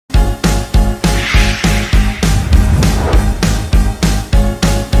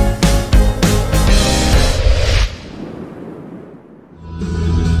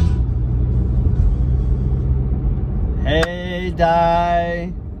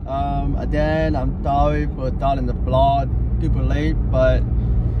day. Again, I'm sorry for starting the vlog super late, but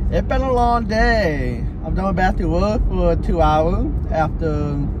it's been a long day. I'm going back to work for 2 hours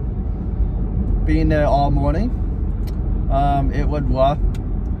after being there all morning. It was rough.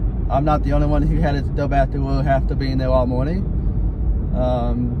 I'm not the only one who had to go back to work after being there all morning.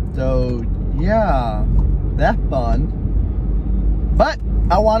 So yeah, that's fun. But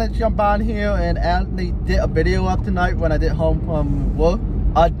I want to jump on here and actually did a video up tonight when I get home from work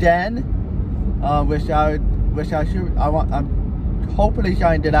again. I'm hopefully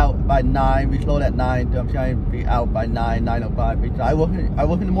trying to get out by 9. We close at 9, so I'm trying to be out by 9:05 because I work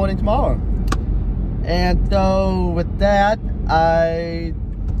in the morning tomorrow. And so with that, I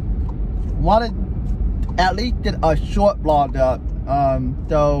wanted at least get a short vlog up.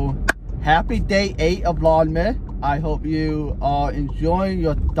 So happy day 8 of Vlogmas. I hope you are enjoying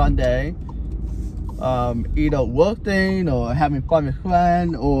your Sunday, either working or having fun with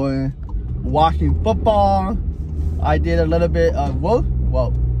friends or watching football. I did a little bit of work,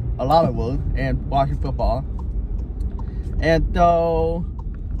 well, a lot of work, and watching football. And so,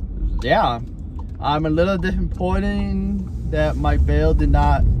 yeah, I'm a little disappointed that my Bills did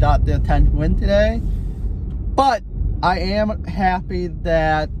not got their 10th win today, but I am happy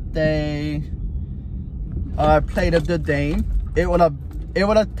that they played a good game. It was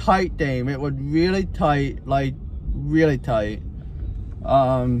a tight game. It was really tight, like really tight.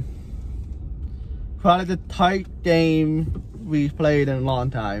 Probably the tight game we played in a long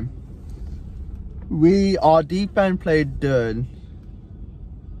time. Our defense played good,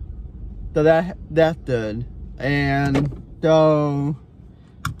 so that's good, and so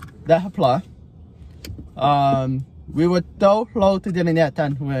that's a plus. We were so close to getting that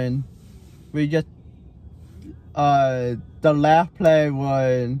 10th win. We just the last play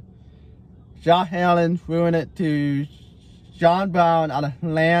was Josh Allen throwing it to John Brown out of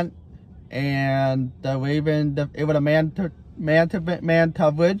slant, and the Ravens, it was a man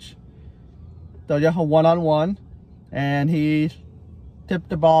coverage, so just a one-on-one, and he tipped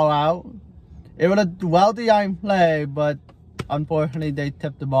the ball out. It was a well-designed play, but unfortunately they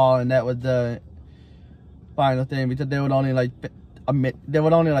tipped the ball, and that was the final thing because there was only like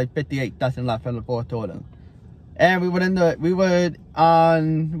 58 seconds left in the fourth quarter. And we were in the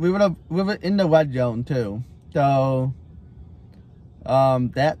red zone too. So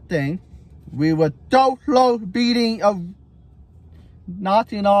that thing, we were so close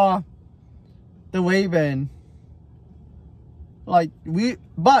knocking off the Ravens. But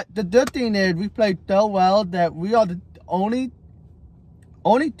the good thing is we played so well that we are the only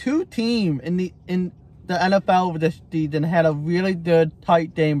 2 teams in the NFL this season had a really good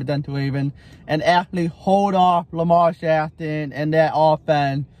tight game against the Ravens and actually hold off Lamar Jackson and that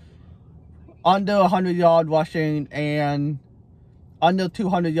offense under 100 yard rushing and under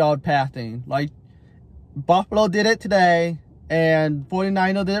 200 yard passing. Like Buffalo did it today and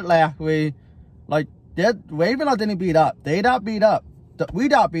 49ers did it last week. Like the Ravens didn't beat up. They got beat up. We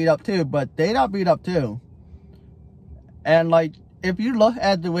got beat up too, but they got beat up too. And like if you look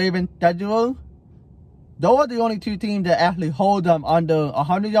at the Ravens schedule, those are the only 2 teams that actually hold them under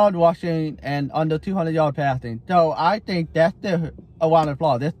 100 yard rushing and under 200 yard passing. So I think that's the around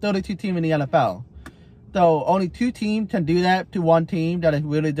flaw. There's 32 teams in the NFL. So only 2 teams can do that to 1 team that is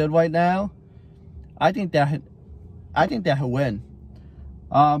really good right now. I think that's a win.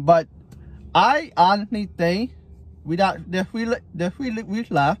 But I honestly think the 3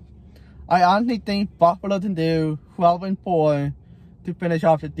 weeks left. I honestly think Buffalo can do 12-4 to finish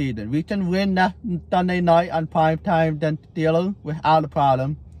off the season. We can win that Sunday night on primetime against Steelers without a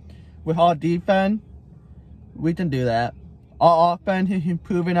problem. With our defense, we can do that. Our offense is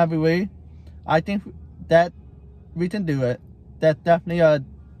improving every week. I think that we can do it. That's definitely a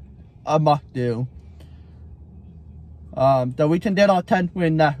must do. So we can get our 10th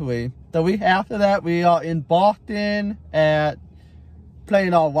win next week. The week after that, we are in Boston at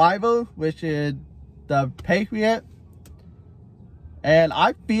playing our rival, which is the Patriots. And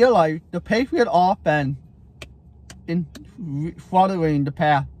I feel like the Patriot offense in following the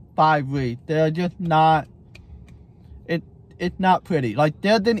past 5 weeks, they're just not. It's not pretty. Like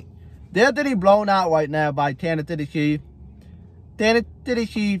they're getting blown out right now by Kansas City Chiefs. Kansas City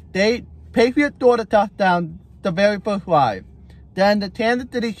Chiefs, Patriots scored a touchdown the very first drive. Then the Kansas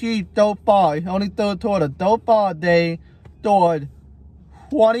City Chiefs so far, it's only third quarter. So far they scored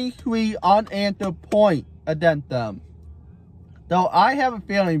 23 unanswered points against them. So I have a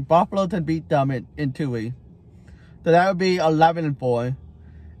feeling Buffalo can beat them in 2 weeks. So that would be 11-4.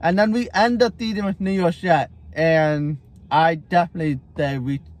 And then we end the season with New York Jets. And I definitely say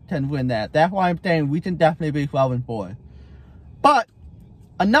we can win that. That's why I'm saying we can definitely be 12-4. But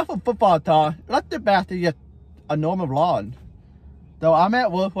enough of football talk. Let's get back to just a normal vlog. So I'm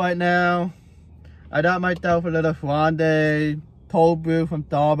at work right now. I got myself a little grande cold brew from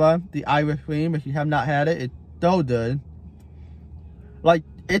Starbucks, the Irish cream. If you have not had it, it's so good. Like,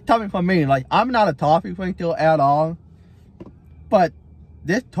 it's coming from me. Like, I'm not a coffee drinker at all. But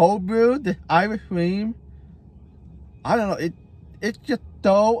this cold brew, this Irish cream, I don't know, it's just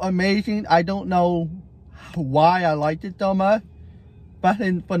so amazing. I don't know why I liked it so much,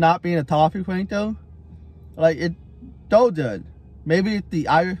 especially for not being a coffee drinker. Like, it's so good. Maybe it's the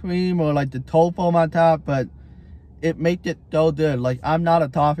Irish cream or like the cold foam on top, but it makes it so good. Like, I'm not a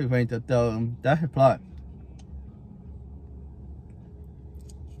coffee drinker, so that's a plus.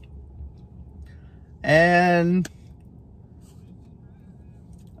 And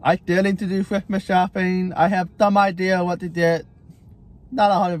I still need to do Christmas shopping. I have some idea what to get.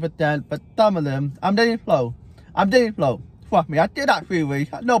 Not 100%, but some of them. I'm getting slow. Trust me, I did that 3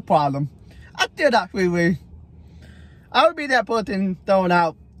 weeks. No problem. I did that 3 weeks. I would be that person throwing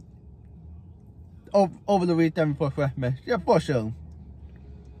out over the weekend before Christmas. Yeah, for sure.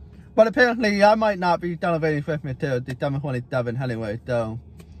 But apparently, I might not be celebrating Christmas till December 27th anyway, so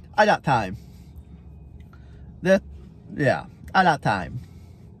I got time. Yeah, I got time.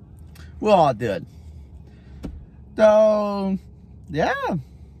 We're all good. So, yeah,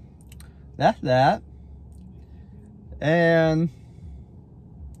 that's that. And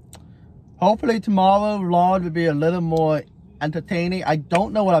hopefully tomorrow vlog will be a little more entertaining. I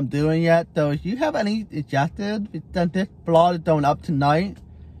don't know what I'm doing yet, so if you have any suggestions, since this vlog is going up tonight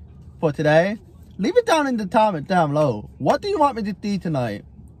for today, leave it down in the comments down below. What do you want me to see tonight?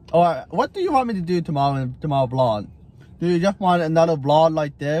 Or what do you want me to do tomorrow in tomorrow vlog? Do you just want another vlog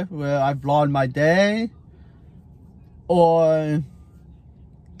like this where I vlog my day? Or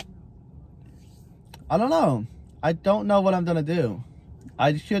I don't know. I don't know what I'm gonna do.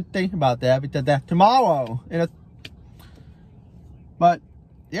 I should think about that because that's tomorrow. But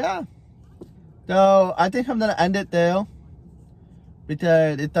yeah. So I think I'm gonna end it there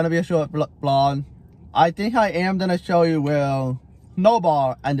because it's gonna be a short vlog. I think I am gonna show you where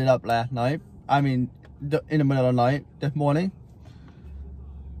Snowball ended up last night. I mean, in the middle of the night, this morning.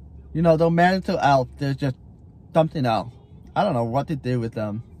 You know, those mental elves, there's just something else. I don't know what to do with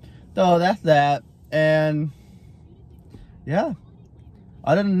them. So that's that. And yeah.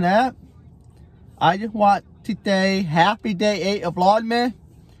 Other than that, I just want to say happy day 8 of Vlogmas.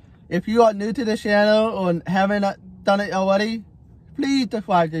 If you are new to the channel or haven't done it already, please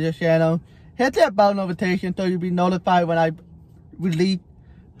subscribe to the channel. Hit that bell notification so you'll be notified when I release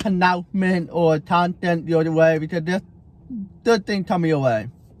announcement or content your way, because this good thing coming your way.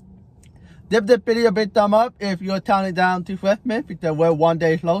 Give this video a big thumb up if you're counting down to Christmas, because we're 1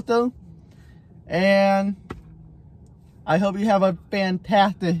 day closer. And I hope you have a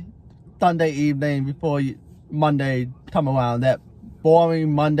fantastic Sunday evening before Monday come around. That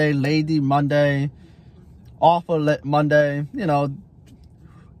boring Monday, lazy Monday, awful Monday, you know,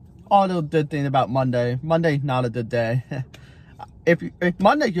 all those good things about Monday. Monday's not a good day. If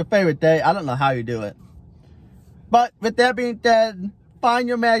Monday's your favorite day, I don't know how you do it. But with that being said, find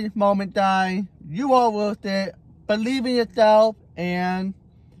your magic moment, guys. You are worth it. Believe in yourself and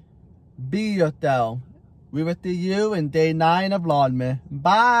be yourself. We will see you in day 9 of Vlogmas.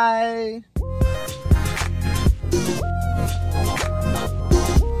 Bye.